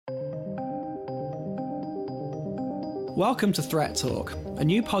Welcome to Threat Talk, a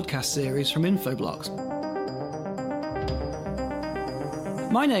new podcast series from Infoblox.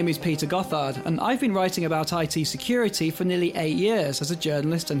 My name is Peter Gothard, and I've been writing about IT security for nearly 8 years as a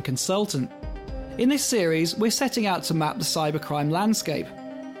journalist and consultant. In this series, we're setting out to map the cybercrime landscape.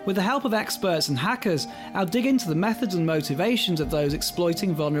 With the help of experts and hackers, I'll dig into the methods and motivations of those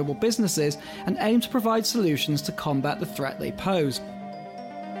exploiting vulnerable businesses and aim to provide solutions to combat the threat they pose.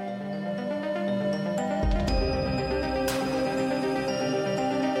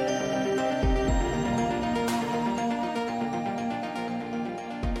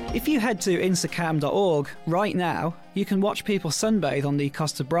 If you head to insacam.org right now, you can watch people sunbathe on the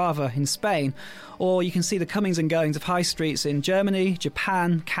Costa Brava in Spain, or you can see the comings and goings of high streets in Germany,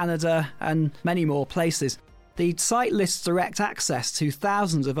 Japan, Canada, and many more places. The site lists direct access to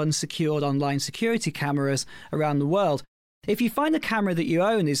thousands of unsecured online security cameras around the world. If you find the camera that you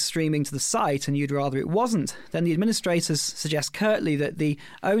own is streaming to the site and you'd rather it wasn't, then the administrators suggest curtly that the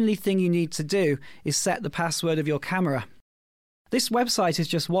only thing you need to do is set the password of your camera. This website is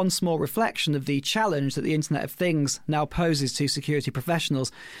just one small reflection of the challenge that the Internet of Things now poses to security professionals.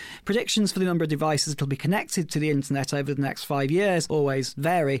 Predictions for the number of devices that will be connected to the Internet over the next 5 years always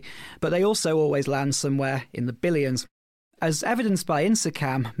vary, but they also always land somewhere in the billions. As evidenced by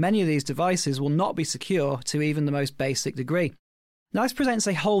Insacam, many of these devices will not be secure to even the most basic degree. Now, this presents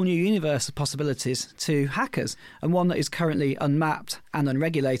a whole new universe of possibilities to hackers, and one that is currently unmapped and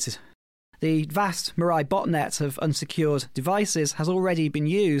unregulated. The vast Mirai botnet of unsecured devices has already been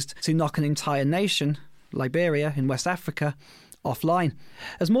used to knock an entire nation, Liberia in West Africa, offline.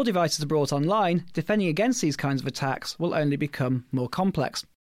 As more devices are brought online, defending against these kinds of attacks will only become more complex.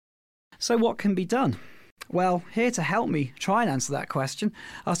 So what can be done? Well, here to help me try and answer that question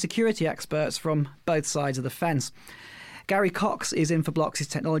are security experts from both sides of the fence. Gary Cox is Infoblox's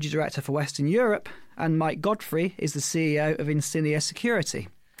Technology Director for Western Europe, and Mike Godfrey is the CEO of Insignia Security.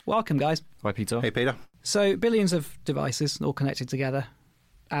 Welcome, guys. Hi, Peter. Hey, Peter. So, billions of devices all connected together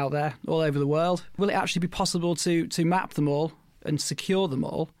out there, all over the world. Will it actually be possible to map them all and secure them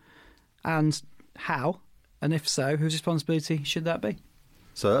all? And how? And if so, whose responsibility should that be?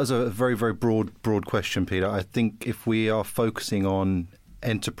 So that's a very, very broad question, Peter. I think if we are focusing on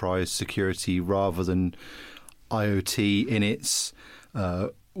enterprise security rather than IoT in its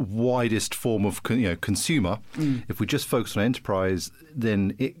widest form of consumer, if we just focus on enterprise,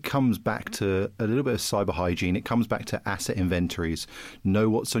 then it comes back to a little bit of cyber hygiene. It comes back to asset inventories. Know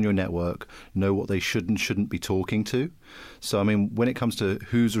what's on your network, know what they should and shouldn't be talking to. So, I mean, when it comes to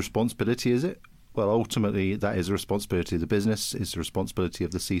whose responsibility is it? Well, ultimately, that is the responsibility of the business. It's the responsibility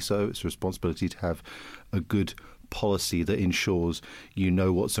of the CISO. It's the responsibility to have a good policy that ensures you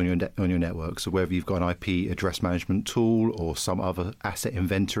know what's on your network. So whether you've got an IP address management tool or some other asset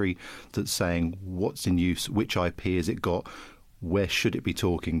inventory that's saying what's in use, which IP has it got, where should it be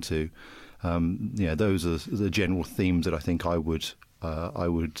talking to? Those are the general themes that I think I would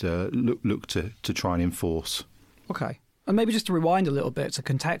look to try and enforce. Okay. And maybe just to rewind a little bit to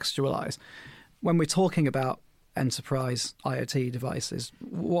contextualise, when we're talking about enterprise IoT devices,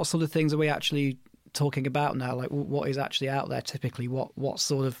 what sort of things are we actually talking about now? Like, what is actually out there typically? What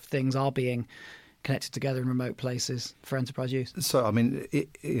sort of things are being connected together in remote places for enterprise use? So, I mean,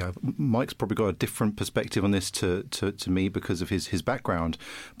 Mike's probably got a different perspective on this to me because of his background.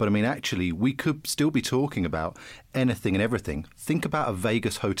 But, I mean, actually, we could still be talking about anything and everything. Think about a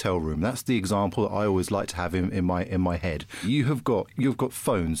Vegas hotel room. That's the example that I always like to have in my head. You've got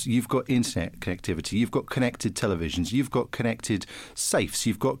phones, you've got internet connectivity, you've got connected televisions, you've got connected safes,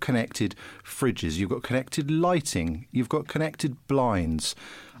 you've got connected fridges, you've got connected lighting, you've got connected blinds.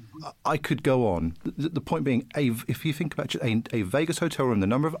 I could go on. The point being, if you think about a Vegas hotel room, the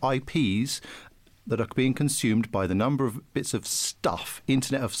number of IPs that are being consumed by the number of bits of stuff,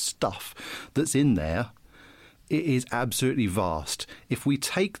 Internet of Stuff, that's in there, it is absolutely vast. If we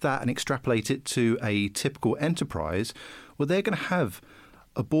take that and extrapolate it to a typical enterprise, well, they're going to have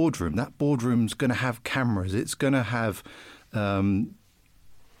a boardroom. That boardroom's going to have cameras. It's going to have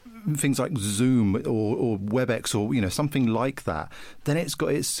things like Zoom or WebEx or something like that. Then it's got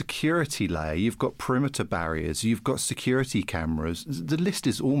its security layer. You've got perimeter barriers. You've got security cameras. The list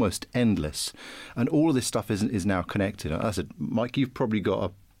is almost endless, and all of this stuff is now connected. As I said, Mike, you've probably got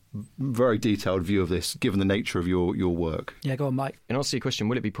a very detailed view of this, given the nature of your work. Yeah, go on, Mike. And answer your question,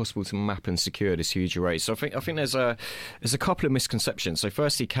 will it be possible to map and secure this huge array? So I think there's a couple of misconceptions. So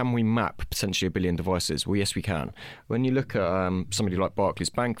firstly, can we map potentially 1 billion devices? Well, yes, we can. When you look at somebody like Barclays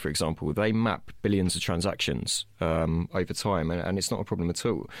Bank, for example, they map billions of transactions over time, and it's not a problem at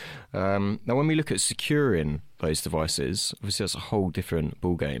all. Now, when we look at securing those devices, obviously that's a whole different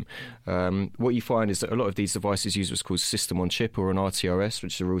ballgame. What you find is that a lot of these devices use what's called system on chip, or an RTOS,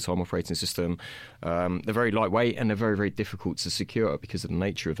 which is a real-time operating system. They're very lightweight and they're very, very difficult to secure because of the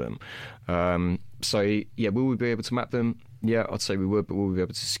nature of them. So, yeah, will we be able to map them? Yeah, I'd say we would, but will we be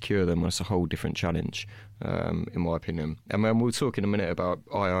able to secure them? That's a whole different challenge, in my opinion. And then we'll talk in a minute about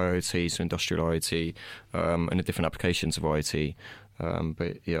IIoT, so industrial IoT, and the different applications of IoT.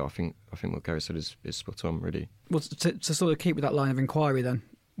 But yeah, I think what Gary said is spot on, really. Well, to sort of keep with that line of inquiry, then,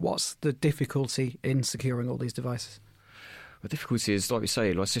 what's the difficulty in securing all these devices? The difficulty is, like we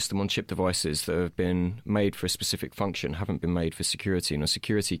say, like system-on-chip devices that have been made for a specific function haven't been made for security. And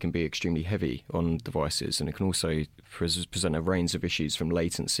security can be extremely heavy on devices, and it can also present a range of issues from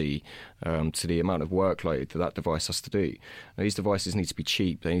latency to the amount of workload that device has to do. Now, these devices need to be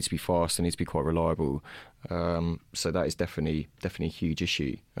cheap, they need to be fast, they need to be quite reliable. So that is definitely a huge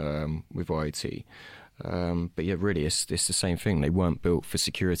issue with IoT. But yeah, really, it's the same thing. They weren't built for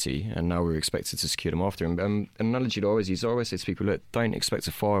security, and now we're expected to secure them after. An analogy that I always use, I always say to people, look, don't expect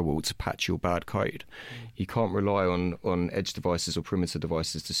a firewall to patch your bad code. You can't rely on edge devices or perimeter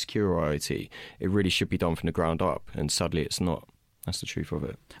devices to secure IoT. It really should be done from the ground up, and sadly it's not. That's the truth of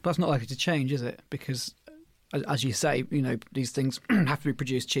it. But that's not likely to change, is it? Because, as you say, these things have to be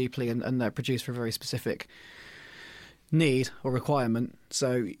produced cheaply, and they're produced for a very specific need or requirement.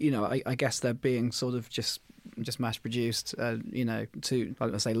 So, I guess they're being sort of just mass produced, to, I don't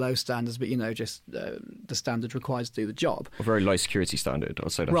want to say low standards, but, just the standard required to do the job. A very low security standard,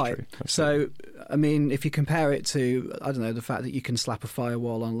 I'd say that's right. true. So, I mean, if you compare it to, I don't know, the fact that you can slap a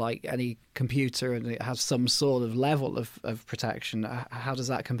firewall on like any computer and it has some sort of level of protection, how does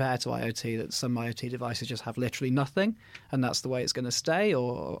that compare to IoT, that some IoT devices just have literally nothing and that's the way it's going to stay,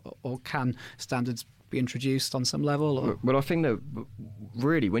 or can standards be introduced on some level? Or? Well, I think that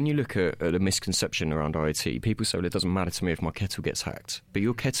really, when you look at a misconception around IoT, people say, well, it doesn't matter to me if my kettle gets hacked. But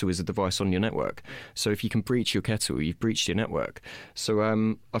your kettle is a device on your network. So if you can breach your kettle, you've breached your network. So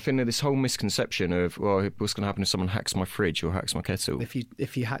I think that this whole misconception of, well, what's going to happen if someone hacks my fridge or hacks my kettle?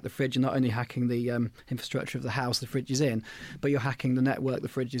 If you hack the fridge, you're not only hacking the infrastructure of the house the fridge is in, but you're hacking the network the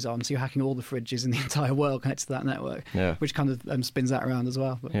fridge is on. So you're hacking all the fridges in the entire world connected to that network, which kind of spins that around as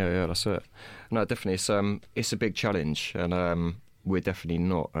well. But. Yeah, that's it. No, definitely. It's a big challenge, and we're definitely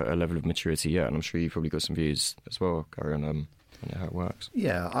not at a level of maturity yet. And I'm sure you've probably got some views as well, Gary, on how it works.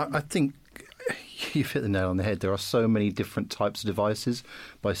 Yeah, I think you've hit the nail on the head. There are so many different types of devices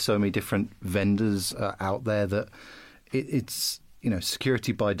by so many different vendors out there that it's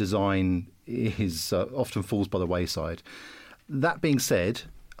security by design is often falls by the wayside. That being said,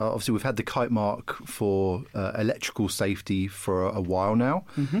 obviously, we've had the kite mark for electrical safety for a while now.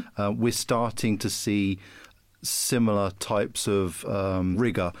 Mm-hmm. We're starting to see similar types of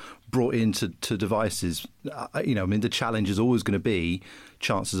rigour brought into devices. The challenge is always going to be,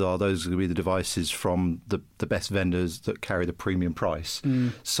 chances are those are going to be the devices from the best vendors that carry the premium price.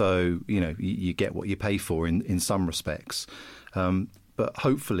 So, you get what you pay for in some respects. But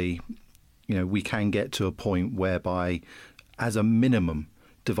hopefully, we can get to a point whereby, as a minimum,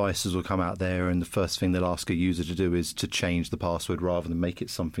 devices will come out there and the first thing they'll ask a user to do is to change the password rather than make it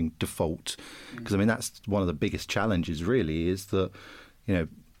something default. Because, that's one of the biggest challenges, really, is that,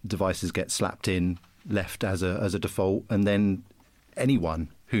 devices get slapped in, left as a default, and then anyone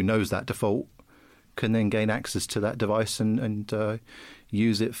who knows that default can then gain access to that device and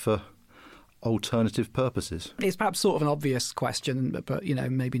use it for alternative purposes. It's perhaps sort of an obvious question, but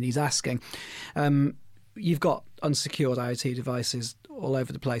maybe needs asking. You've got unsecured IoT devices all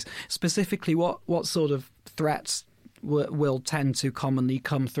over the place. Specifically, what sort of threats will tend to commonly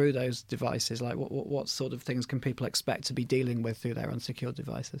come through those devices? Like what sort of things can people expect to be dealing with through their unsecured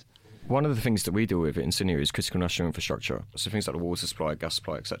devices? One of the things that we deal with at Insignia is critical national infrastructure. So things like the water supply, gas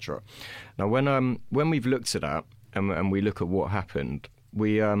supply, etc. Now, when we've looked at that and we look at what happened,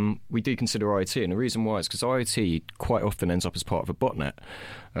 we do consider IoT, and the reason why is because IoT quite often ends up as part of a botnet.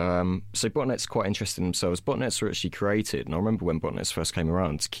 So botnets are quite interesting themselves. Botnets were actually created, and I remember when botnets first came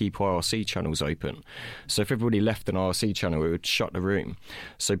around, to keep IRC channels open. So if everybody left an IRC channel, it would shut the room.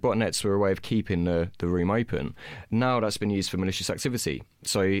 So botnets were a way of keeping the room open. Now that's been used for malicious activity.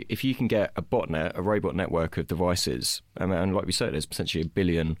 So if you can get a botnet, a robot network of devices, and like we said, there's potentially 1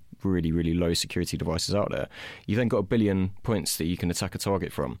 billion really, really low security devices out there, you've then got 1 billion points that you can attack a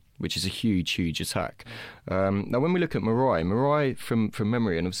target from, which is a huge, huge attack. Now, when we look at Mirai from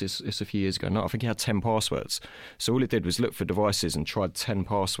memory, and obviously it's a few years ago now, I think it had 10 passwords. So all it did was look for devices and tried 10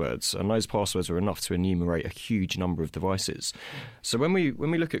 passwords, and those passwords were enough to enumerate a huge number of devices. So when we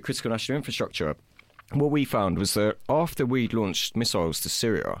look at critical national infrastructure, what we found was that after we'd launched missiles to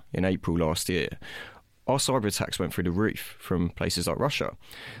Syria in April last year, our cyber attacks went through the roof from places like Russia.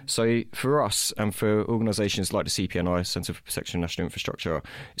 So for us and for organisations like the CPNI, Centre for Protection of National Infrastructure,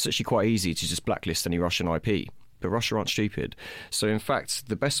 it's actually quite easy to just blacklist any Russian IP. But Russia aren't stupid. So in fact,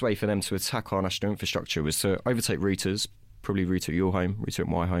 the best way for them to attack our national infrastructure was to overtake routers, probably router at your home, router at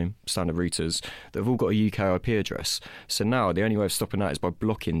my home, standard routers, that have all got a UK IP address. So now the only way of stopping that is by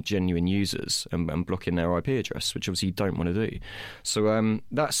blocking genuine users and blocking their IP address, which obviously you don't want to do. So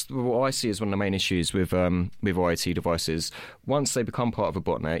that's what I see as one of the main issues with IoT devices. Once they become part of a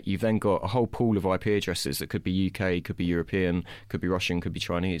botnet, you've then got a whole pool of IP addresses that could be UK, could be European, could be Russian, could be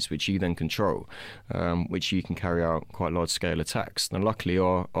Chinese, which you then control, which you can carry out quite large-scale attacks. Now, luckily,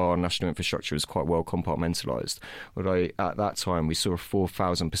 our national infrastructure is quite well compartmentalised, although at that time we saw a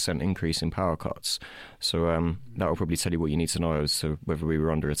 4,000% increase in power cuts. So that will probably tell you what you need to know as to whether we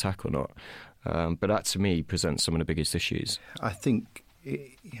were under attack or not. But that, to me, presents some of the biggest issues. I think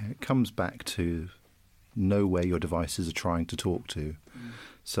it comes back to know where your devices are trying to talk to.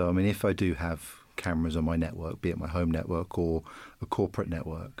 So, I mean, if I do have cameras on my network, be it my home network or a corporate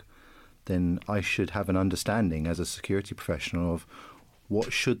network, then I should have an understanding as a security professional of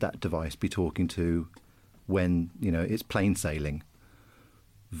what should that device be talking to when, it's plain sailing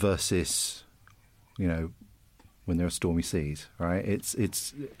versus, when there are stormy seas, right?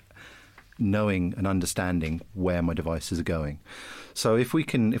 It's knowing and understanding where my devices are going. So if we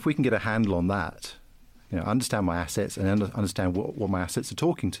can get a handle on that, understand my assets and understand what my assets are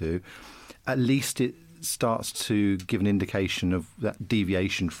talking to, at least it starts to give an indication of that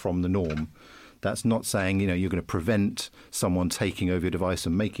deviation from the norm. That's not saying, you're going to prevent someone taking over your device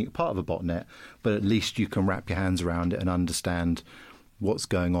and making it part of a botnet, but at least you can wrap your hands around it and understand what's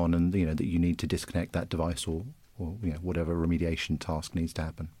going on and, that you need to disconnect that device or whatever remediation task needs to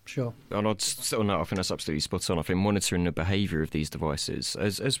happen. Sure. And I'd still know, I think that's absolutely spot on. I think monitoring the behaviour of these devices,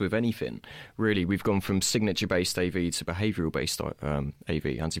 as with anything, really, we've gone from signature-based AV to behavioural-based AV,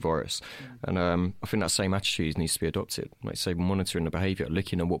 antivirus. And I think that same attitude needs to be adopted. Like, say, monitoring the behaviour,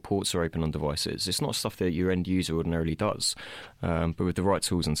 looking at what ports are open on devices. It's not stuff that your end user ordinarily does. But with the right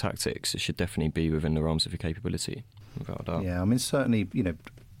tools and tactics, it should definitely be within the realms of your capability, without a doubt. Yeah, I mean, certainly,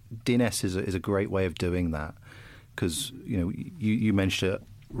 DNS is a great way of doing that. Because, you mentioned it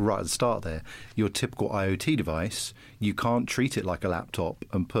right at the start there, your typical IoT device, you can't treat it like a laptop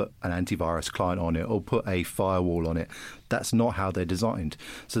and put an antivirus client on it or put a firewall on it. That's not how they're designed.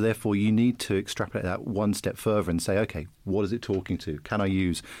 So therefore, you need to extrapolate that one step further and say, okay, what is it talking to? Can I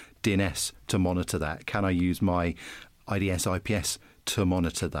use DNS to monitor that? Can I use my IDS IPS to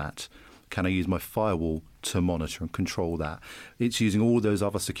monitor that? Can I use my firewall to monitor and control that? It's using all those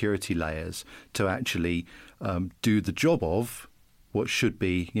other security layers to actually do the job of what should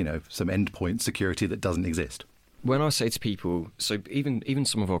be, some endpoint security that doesn't exist. When I say to people, so even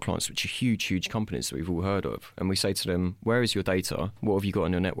some of our clients, which are huge companies that we've all heard of, and we say to them, where is your data? What have you got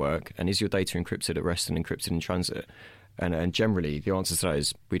on your network? And is your data encrypted at rest and encrypted in transit? And generally, the answer to that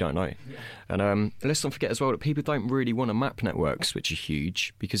is we don't know. Yeah. And let's not forget as well that people don't really want to map networks, which are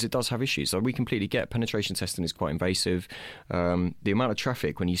huge, because it does have issues. So we completely get penetration testing is quite invasive. The amount of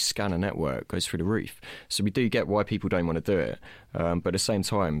traffic when you scan a network goes through the roof. So we do get why people don't want to do it. But at the same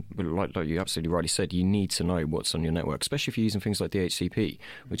time, like you absolutely rightly said, you need to know what's on your network, especially if you're using things like DHCP,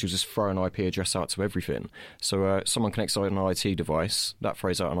 which will just throw an IP address out to everything. So someone connects on an IoT device, that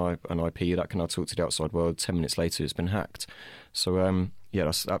throws out an IP, that can now talk to the outside world. 10 minutes later, it's been hacked. So,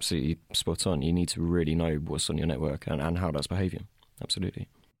 that's absolutely spot on. You need to really know what's on your network and how that's behaving. Absolutely.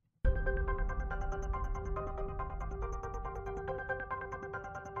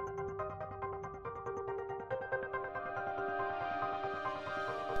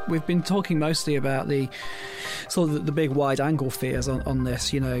 We've been talking mostly about the big wide-angle fears on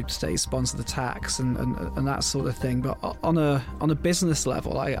this, state-sponsored attacks and that sort of thing. But on a business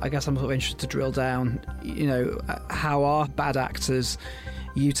level, I guess I'm sort of interested to drill down. How are bad actors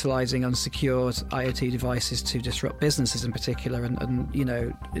utilising unsecured IoT devices to disrupt businesses in particular, and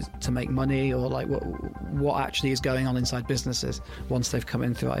to make money, or like what actually is going on inside businesses once they've come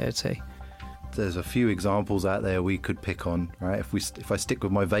in through IoT? There's a few examples out there we could pick on, right? If I stick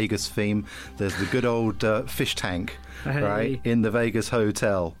with my Vegas theme, there's the good old fish tank, right, in the Vegas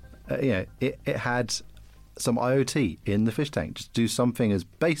hotel. It had some IoT in the fish tank. Just do something as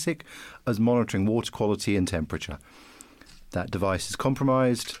basic as monitoring water quality and temperature. That device is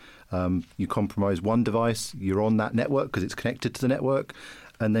compromised. You compromise one device, you're on that network because it's connected to the network,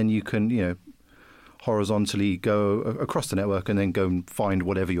 and then you can, horizontally go across the network and then go and find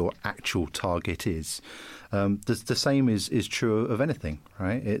whatever your actual target is. The same is true of anything,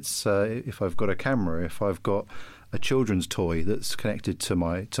 right? It's if I've got a camera, if I've got a children's toy that's connected to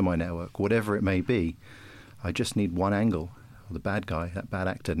my network, whatever it may be. I just need one angle. The bad guy, that bad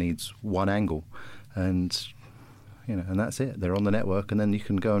actor, needs one angle, and and that's it. They're on the network, and then you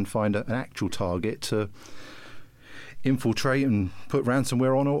can go and find an actual target to infiltrate and put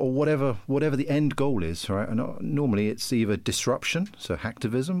ransomware on, or whatever the end goal is, right? And normally it's either disruption, so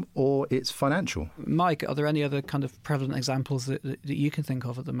hacktivism, or it's financial. Mike, are there any other kind of prevalent examples that you can think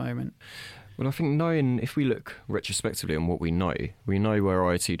of at the moment? Well, I think if we look retrospectively on what we know where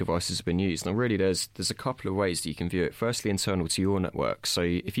IoT devices have been used. Now, really, there's a couple of ways that you can view it. Firstly, internal to your network. So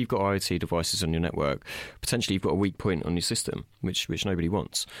if you've got IoT devices on your network, potentially you've got a weak point on your system, which nobody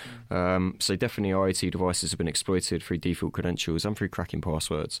wants. So definitely IoT devices have been exploited through default credentials and through cracking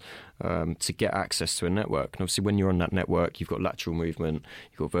passwords to get access to a network. And obviously, when you're on that network, you've got lateral movement,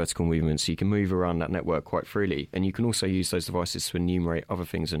 you've got vertical movement, so you can move around that network quite freely. And you can also use those devices to enumerate other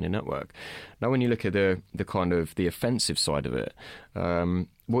things on your network. Now, when you look at the kind of the offensive side of it,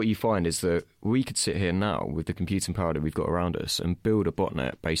 what you find is that we could sit here now with the computing power that we've got around us and build a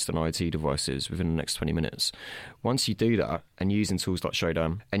botnet based on IoT devices within the next 20 minutes. Once you do that, and using tools like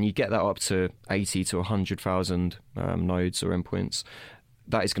Shodan, and you get that up to 80 to 100,000 nodes or endpoints,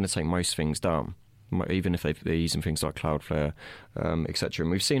 that is going to take most things down, even if they're using things like Cloudflare, etc.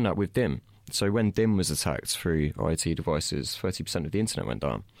 And we've seen that with DIM. So when DIM was attacked through IoT devices, 30% of the internet went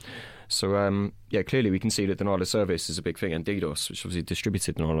down. So, clearly we can see that denial of service is a big thing, and DDoS, which obviously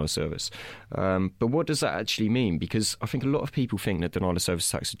distributed denial of service. But what does that actually mean? Because I think a lot of people think that denial of service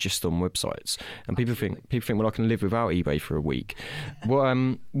attacks are just on websites, and people think, well, I can live without eBay for a week.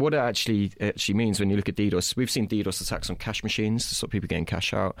 What it actually means when you look at DDoS, we've seen DDoS attacks on cash machines to stop people getting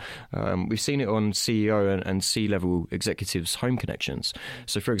cash out. We've seen it on CEO and C-level executives' home connections.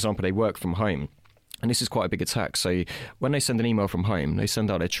 So, for example, they work from home. And this is quite a big attack. So when they send an email from home, they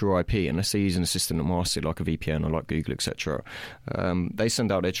send out their true IP, unless they're using a system that masks it, like a VPN or like Google, etc. They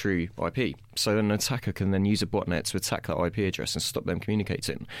send out their true IP. So then an attacker can then use a botnet to attack that IP address and stop them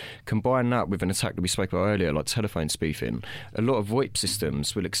communicating. Combine that with an attack that we spoke about earlier, like telephone spoofing. A lot of VoIP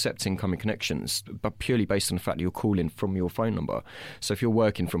systems will accept incoming connections, but purely based on the fact that you're calling from your phone number. So if you're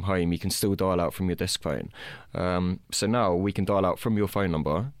working from home, you can still dial out from your desk phone. So now we can dial out from your phone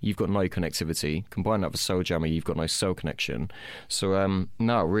number. You've got no connectivity. Combine that with a cell jammer, you've got no cell connection. So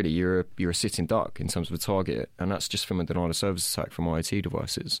now really you're a sitting duck in terms of a target, and that's just from a denial of service attack from IoT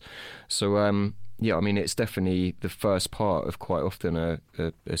devices. So it's definitely the first part of quite often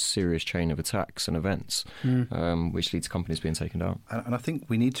a serious chain of attacks and events, which lead to companies being taken down. And I think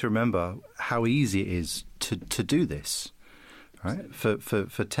we need to remember how easy it is to do this, right? For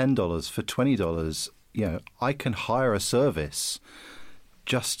 $10, for $20, I can hire a service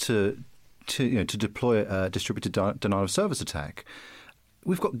just to deploy a distributed denial of service attack.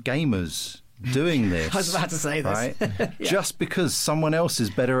 We've got gamers doing this. I was about to say this. Right? Yeah. Just because someone else is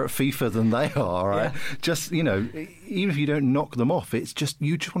better at FIFA than they are, right? Yeah. Just, even if you don't knock them off, it's just,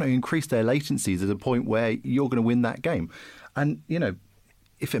 you just want to increase their latency to the point where you're going to win that game. And,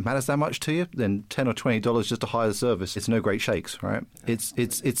 if it matters that much to you, then $10 or $20 just to hire the service, it's no great shakes, right?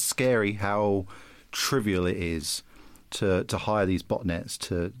 It's scary how trivial it is to hire these botnets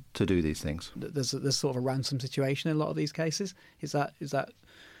to do these things. There's sort of a ransom situation in a lot of these cases. Is that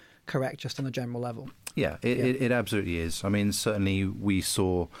correct, just on a general level? Yeah, it absolutely is. I mean, certainly we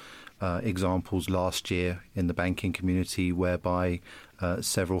saw examples last year in the banking community whereby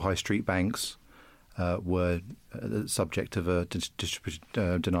several high street banks were subject of a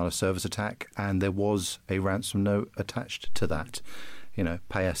distributed denial of service attack, and there was a ransom note attached to that.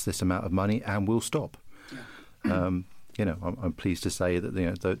 Pay us this amount of money and we'll stop. Yeah. I'm pleased to say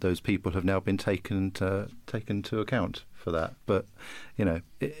that those people have now been taken to account for that. But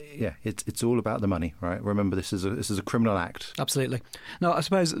it's all about the money, right? Remember, this is a criminal act. Absolutely. No, I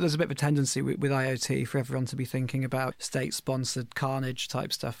suppose there's a bit of a tendency with IoT for everyone to be thinking about state-sponsored carnage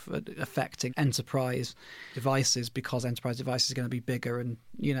type stuff affecting enterprise devices, because enterprise devices are going to be bigger and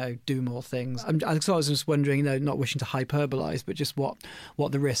do more things. I was just wondering, not wishing to hyperbolize, but just what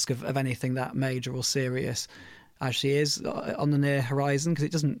the risk of anything that major or serious actually is on the near horizon, because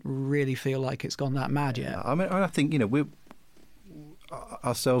it doesn't really feel like it's gone that mad yet. I mean, I think we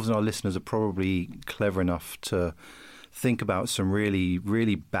ourselves and our listeners are probably clever enough to think about some really,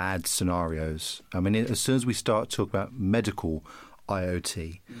 really bad scenarios. I mean, as soon as we start talking about medical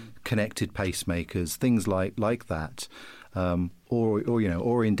IoT, connected pacemakers, things like that,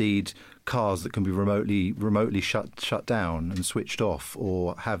 or indeed cars that can be remotely shut down and switched off,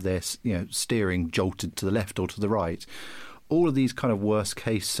 or have their steering jolted to the left or to the right. All of these kind of worst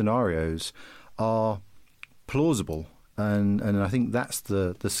case scenarios are plausible. And I think that's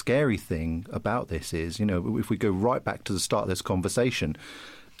the scary thing about this is, if we go right back to the start of this conversation,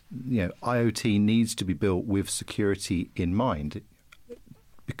 IoT needs to be built with security in mind,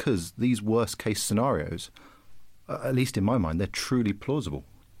 because these worst case scenarios, at least in my mind, they're truly plausible.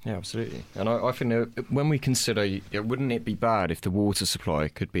 Yeah, absolutely. And I think that when we consider, wouldn't it be bad if the water supply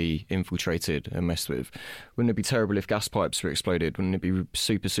could be infiltrated and messed with? Wouldn't it be terrible if gas pipes were exploded? Wouldn't it be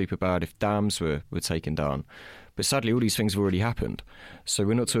super, super bad if dams were taken down? But sadly, all these things have already happened. So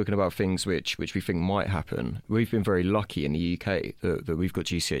we're not talking about things which we think might happen. We've been very lucky in the UK that we've got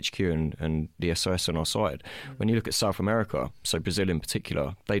GCHQ and the SOS on our side. When you look at South America, so Brazil in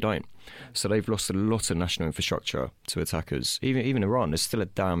particular, they don't. So they've lost a lot of national infrastructure to attackers. Even Iran, there's still a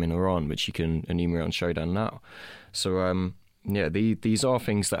dam in Iran which you can enumerate on Showdown now. So these are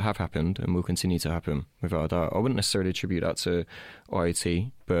things that have happened and will continue to happen without a doubt. I wouldn't necessarily attribute that to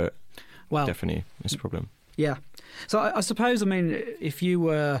IoT, but definitely it's a problem. Yeah. So I suppose, if you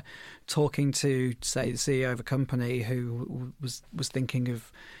were talking to, say, the CEO of a company who was thinking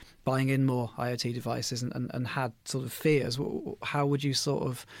of buying in more IoT devices and had sort of fears, how would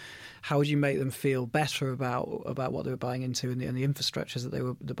you make them feel better about what they were buying into and the infrastructures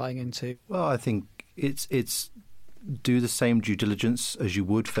that they're buying into? Well, I think it's do the same due diligence as you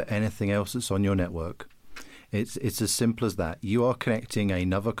would for anything else that's on your network. It's as simple as that. You are connecting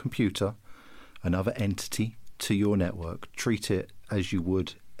another computer, another entity to your network. Treat it as you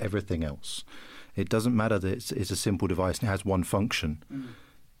would everything else. It doesn't matter that it's a simple device and it has one function.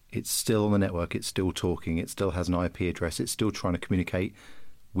 It's still on the network. It's still talking. It still has an IP address. It's still trying to communicate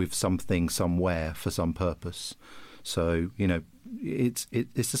with something somewhere for some purpose. So it's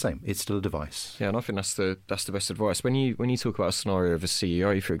the same. It's still a device. Yeah, and I think that's the best advice. When you talk about a scenario of a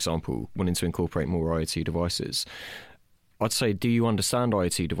CEO, for example, wanting to incorporate more IoT devices, I'd say, do you understand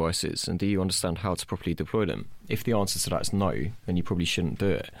IoT devices and do you understand how to properly deploy them? If the answer to that is no, then you probably shouldn't do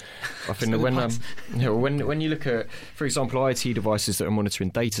it. I think that when you look at, for example, IoT devices that are monitoring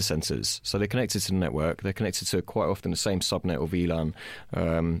data centers, so they're connected to the network, they're connected to quite often the same subnet or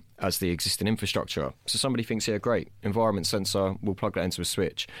VLAN as the existing infrastructure. So somebody thinks, yeah, great, environment sensor, we'll plug that into a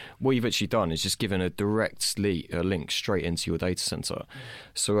switch. What you've actually done is just given a direct link straight into your data center.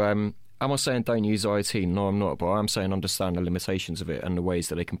 So am I saying don't use IoT? No, I'm not. But I'm saying understand the limitations of it and the ways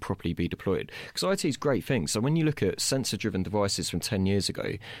that they can properly be deployed. Because IoT is a great thing. So when you look at sensor-driven devices from 10 years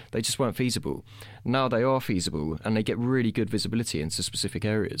ago, they just weren't feasible. Now they are feasible and they get really good visibility into specific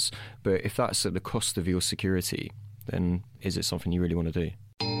areas. But if that's at the cost of your security, then is it something you really want to do?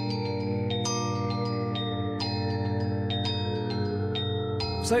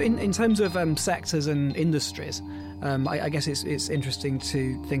 So in terms of sectors and industries, I guess it's interesting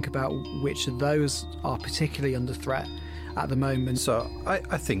to think about which of those are particularly under threat at the moment. So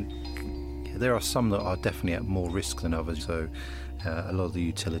I think there are some that are definitely at more risk than others. So a lot of the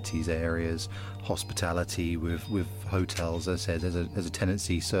utilities areas, hospitality with hotels, as I said, there's a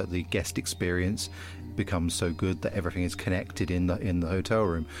tendency, certainly guest experience becomes so good that everything is connected in the hotel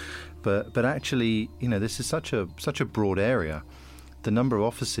room. But actually, this is such a broad area. The number of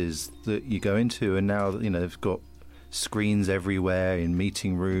offices that you go into, and now they've got screens everywhere in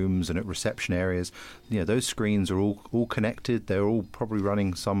meeting rooms and at reception areas. Those screens are all connected. They're all probably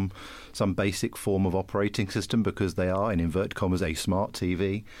running some basic form of operating system because they are, in inverted commas, a smart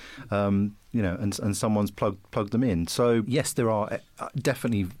TV. And someone's plugged them in. So yes, there are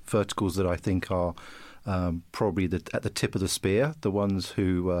definitely verticals that I think are probably at the tip of the spear. The ones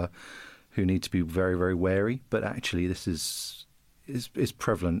who need to be very, very wary. But actually, this is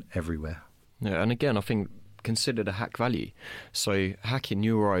prevalent everywhere. Yeah, and again, I think consider the hack value. So hacking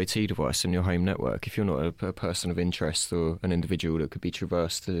your IoT device in your home network, if you're not a person of interest or an individual that could be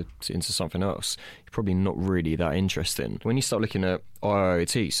traversed into something else, you're probably not really that interesting. When you start looking at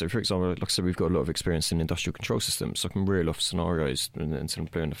IoT, so for example, like I said, we've got a lot of experience in industrial control systems, so I can reel off scenarios until I'm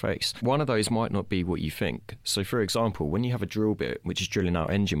blue in the face. One of those might not be what you think. So for example, when you have a drill bit which is drilling out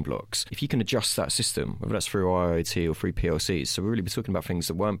engine blocks, if you can adjust that system, whether that's through IoT or through PLCs, so we're really talking about things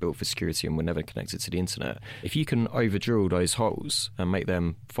that weren't built for security and were never connected to the internet. If you can over drill those holes and make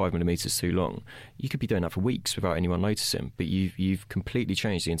them 5 millimeters too long, you could be doing that for weeks without anyone noticing, but you've completely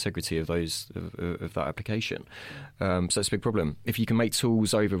changed the integrity of that application. So that's a big problem. If you can make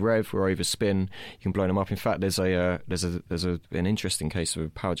tools over rev or over spin, you can blow them up. In fact, there's an interesting case of a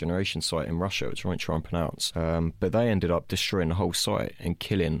power generation site in Russia, which I won't try and pronounce, but they ended up destroying the whole site and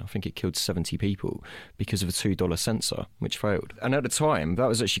killing, I think it killed 70 people because of a $2 sensor which failed. And at the time, that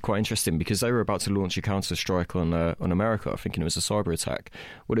was actually quite interesting because they were about to launch a counter strike on America, thinking it was a cyber attack.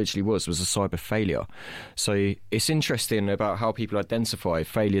 What it actually was a cyber failure. So it's interesting about how people identify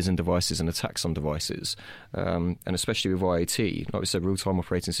failures in devices and attacks on devices, and especially with IoT. Like we said, real-time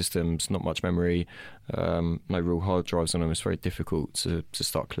operating systems, not much memory, no real hard drives on them. It's very difficult to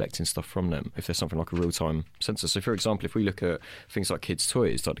start collecting stuff from them if there's something like a real-time sensor. So, for example, if we look at things like kids'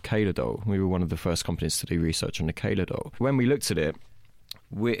 toys, like the Kayla doll, we were one of the first companies to do research on the Kayla doll. When we looked at it,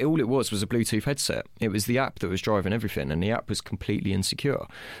 all it was a Bluetooth headset. It was the app that was driving everything, and the app was completely insecure.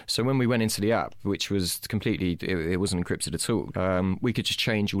 So when we went into the app, which was completely, it wasn't encrypted at all, we could just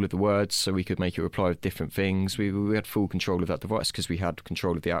change all of the words, so we could make it reply with different things. We had full control of that device because we had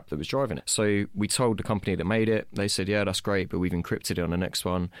control of the app that was driving it. So we told the company that made it. They said, yeah, that's great, but we've encrypted it on the next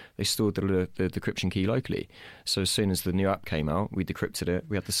one. They stored the decryption key locally. So as soon as the new app came out, we decrypted it.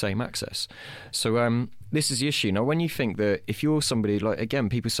 We had the same access. So this is the issue. Now, when you think that if you're somebody, like, again,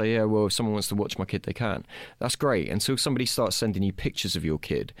 people say, yeah, well, if someone wants to watch my kid, they can. That's great until somebody starts sending you pictures of your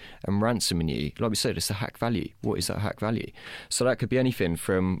kid and ransoming you. Like we said, it's the hack value. What is that hack value? So that could be anything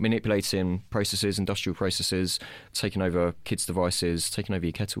from manipulating processes, industrial processes, taking over kids' devices, taking over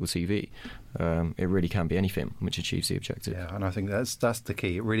your kettle or TV. It really can be anything which achieves the objective. Yeah, and I think that's the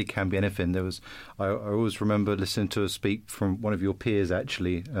key. It really can be anything. I always remember listening to a speak from one of your peers,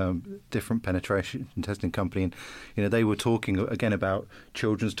 actually, different penetration testing company, and they were talking again about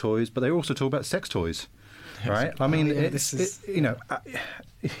children's toys, but they also talk about sex toys, right? I mean,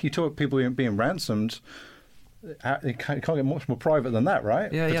 you talk people being ransomed. It can't get much more private than that,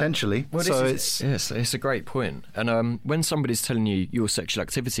 right? Yeah, potentially. Well, so it's a great point. And when somebody's telling you your sexual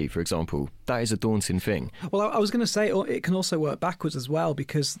activity, for example, that is a daunting thing. Well, I was going to say it can also work backwards as well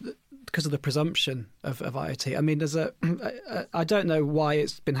because of the presumption of IoT. I mean, I don't know why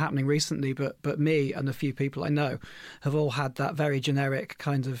it's been happening recently, but me and a few people I know have all had that very generic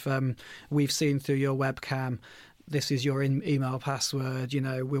kind of, we've seen through your webcam, this is your email password,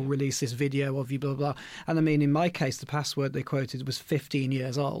 we'll release this video of you, blah, blah. And I mean, in my case, the password they quoted was 15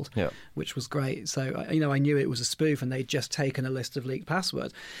 years old, which was great. So, I knew it was a spoof and they'd just taken a list of leaked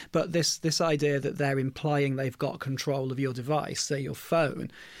passwords. But this idea that they're implying they've got control of your device, say your phone,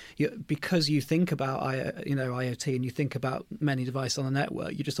 because you think about IoT and you think about many devices on the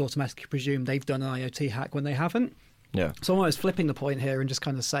network, you just automatically presume they've done an IoT hack when they haven't. Yeah. So I'm almost flipping the point here and just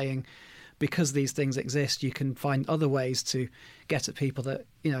kind of saying, because these things exist, you can find other ways to get at people that,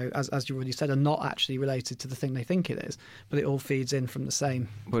 as you already said, are not actually related to the thing they think it is, but it all feeds in from the same.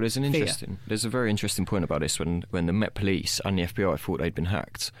 Well, there's a very interesting point about this when the Met Police and the FBI thought they'd been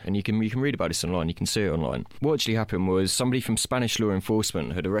hacked, and you can read about this online. You can see it online. What actually happened was somebody from Spanish law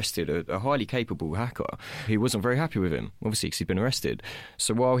enforcement had arrested a highly capable hacker who wasn't very happy with him, obviously because he'd been arrested.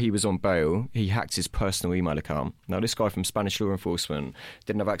 So while he was on bail, he hacked his personal email account. Now, this guy from Spanish law enforcement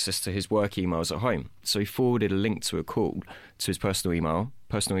didn't have access to his work emails at home, so he forwarded a link to a call to his personal email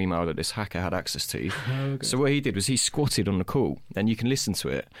that this hacker had access to. Okay. So what he did was he squatted on the call, and you can listen to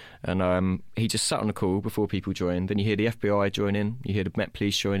it. And he just sat on the call before people joined. Then you hear the FBI join in, you hear the Met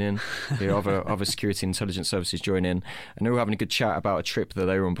Police join in, you hear other security and intelligence services join in, and they're all having a good chat about a trip that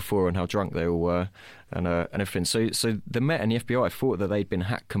they were on before and how drunk they all were, and everything. So the Met and the FBI thought that they'd been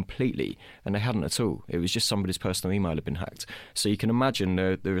hacked completely, and they hadn't at all. It was just somebody's personal email had been hacked. So you can imagine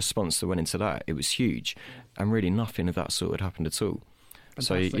the response that went into that. It was huge, and really nothing of that sort had happened at all.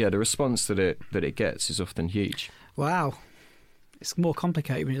 Fantastic. So yeah, the response that it gets is often huge. Wow, it's more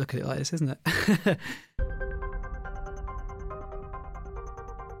complicated when you look at it like this, isn't it?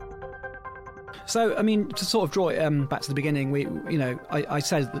 So, I mean, to sort of draw it back to the beginning, I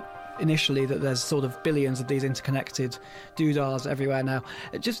said that initially that there's sort of billions of these interconnected doodahs everywhere now.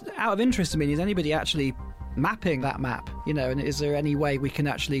 Just out of interest, I mean, is anybody actually mapping that map, and is there any way we can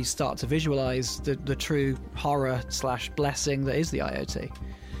actually start to visualize the true horror/blessing that is the IoT?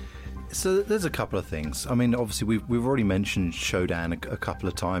 So there's a couple of things. I mean, obviously we've already mentioned Shodan a couple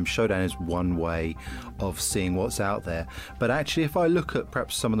of times. Shodan is one way of seeing what's out there, but actually if I look at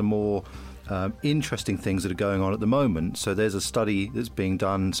perhaps some of the more interesting things that are going on at the moment. So there's a study that's being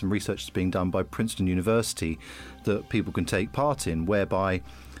done, some research that's being done by Princeton University that people can take part in, whereby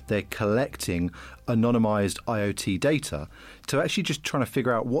they're collecting anonymized IoT data to actually just trying to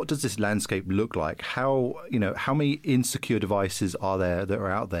figure out what does this landscape look like? How many insecure devices are there that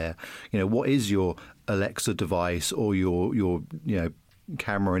are out there? What is your Alexa device or your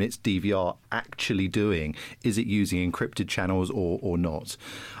camera and its DVR actually doing? Is it using encrypted channels or not?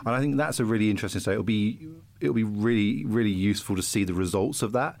 And I think that's a really interesting study. It'll be really, really useful to see the results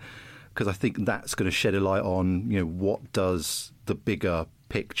of that, because I think that's going to shed a light on what does the bigger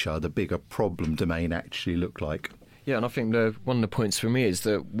picture, the bigger problem domain actually look like. Yeah, and I think one of the points for me is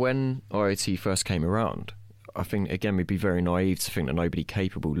that when IoT first came around, I think, again, we'd be very naive to think that nobody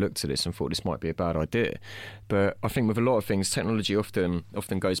capable looked at this and thought this might be a bad idea. But I think with a lot of things, technology often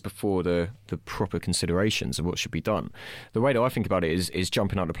goes before the proper considerations of what should be done. The way that I think about it is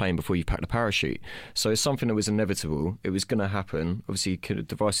jumping out of the plane before you pack the parachute. So it's something that was inevitable. It was going to happen. Obviously,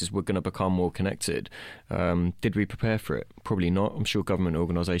 devices were going to become more connected. Did we prepare for it? Probably not. I'm sure government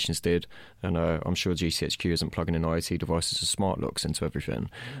organisations did. And I'm sure GCHQ isn't plugging in IoT devices as smart locks into everything.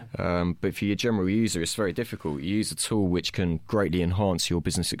 But for your general user, it's very difficult. You use a tool which can greatly enhance your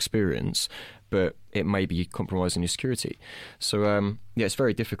business experience, but it may be compromising your security. So, it's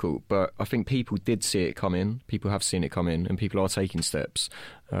very difficult, but I think people did see it come in, people have seen it come in, and people are taking steps.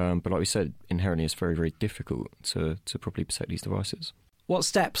 But like we said, inherently it's very, very difficult to properly protect these devices. What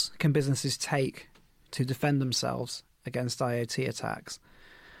steps can businesses take to defend themselves against IoT attacks?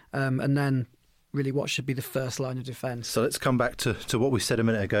 And then, really, what should be the first line of defence? So let's come back to what we said a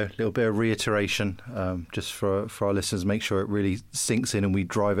minute ago. A little bit of reiteration, just for our listeners, make sure it really sinks in and we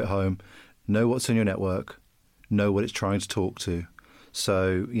drive it home. Know what's in your network. Know what it's trying to talk to.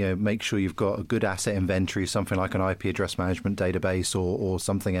 So, make sure you've got a good asset inventory, something like an IP address management database or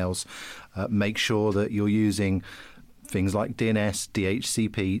something else. Make sure that you're using things like DNS,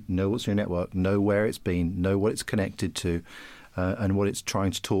 DHCP. Know what's in your network. Know where it's been. Know what it's connected to and what it's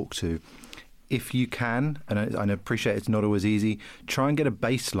trying to talk to. If you can, and I appreciate it's not always easy, try and get a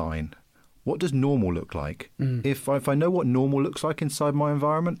baseline. What does normal look like? If I know what normal looks like inside my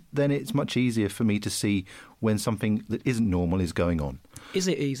environment, then it's much easier for me to see when something that isn't normal is going on. Is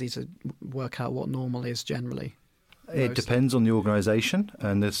it easy to work out what normal is generally? It depends on the organisation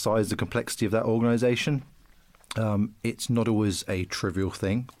and the size, the complexity of that organisation. It's not always a trivial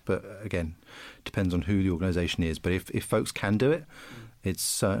thing, but again, depends on who the organisation is. But if folks can do it, it's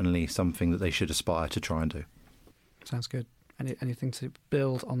certainly something that they should aspire to try and do. Sounds good. Anything to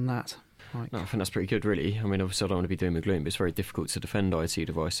build on that? Mike? No, I think that's pretty good, really. I mean, obviously, I don't want to be doom and gloom, but it's very difficult to defend IoT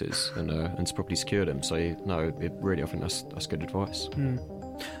devices and to properly secure them. So, no, I think that's good advice.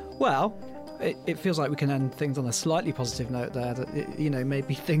 Well, it feels like we can end things on a slightly positive note there, that,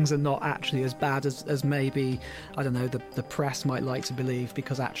 maybe things are not actually as bad as maybe, I don't know, the press might like to believe,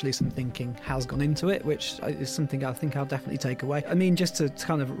 because actually some thinking has gone into it, which is something I think I'll definitely take away. I mean, just to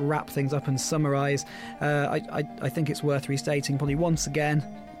kind of wrap things up and summarise, I think it's worth restating probably once again,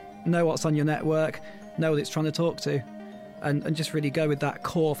 know what's on your network, know what it's trying to talk to, and just really go with that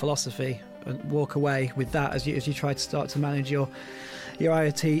core philosophy and walk away with that as you try to start to manage your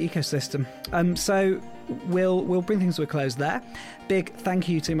IoT ecosystem. So we'll bring things to a close there. Big thank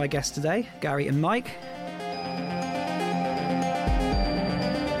you to my guests today, Gary and Mike.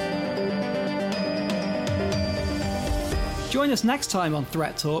 Join us next time on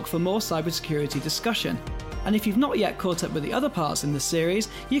Threat Talk for more cybersecurity discussion. And if you've not yet caught up with the other parts in the series,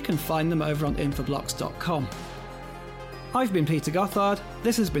 you can find them over on infoblox.com. I've been Peter Gothard.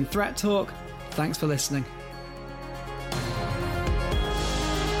 This has been Threat Talk. Thanks for listening.